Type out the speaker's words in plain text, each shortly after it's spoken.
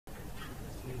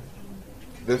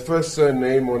The first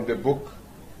surname on the book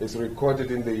is recorded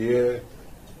in the year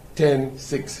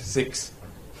 1066.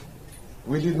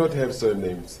 We did not have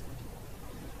surnames.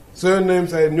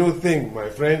 Surnames are a new thing, my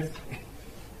friend.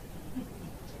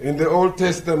 In the Old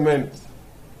Testament,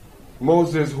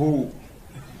 Moses who?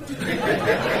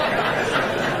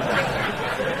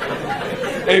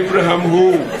 Abraham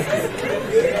who?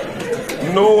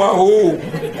 Noah who?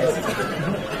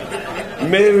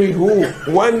 Mary who?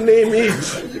 One name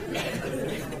each.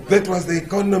 That was the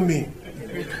economy.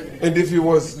 And if you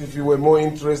were more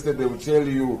interested, they would tell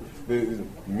you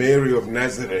Mary of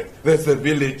Nazareth. That's a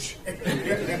village.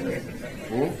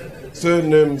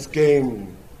 Surnames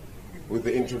came with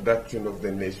the introduction of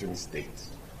the nation state.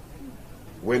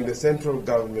 When the central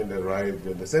government arrived,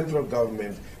 and the central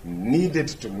government needed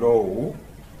to know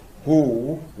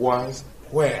who was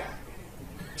where,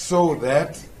 so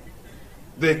that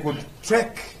they could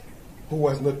track who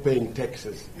was not paying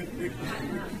taxes,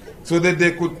 so that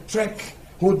they could track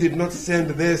who did not send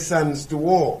their sons to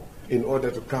war in order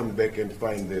to come back and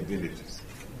find their villages.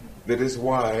 That is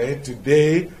why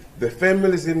today the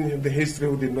families in the history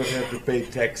who did not have to pay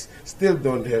tax still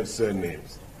don't have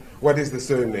surnames. What is the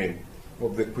surname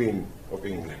of the Queen of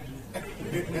England?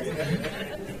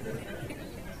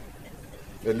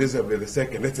 Elizabeth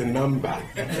II. That's a number.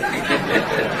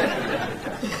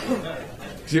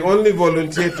 She only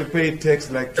volunteered to pay tax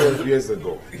like 12 years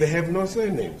ago. They have no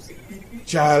surnames.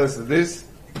 Charles this,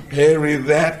 Harry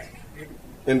that,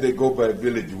 and they go by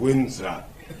village, Windsor.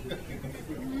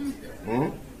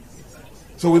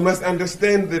 So we must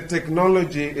understand that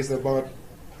technology is about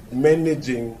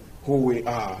managing who we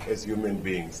are as human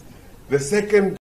beings. The second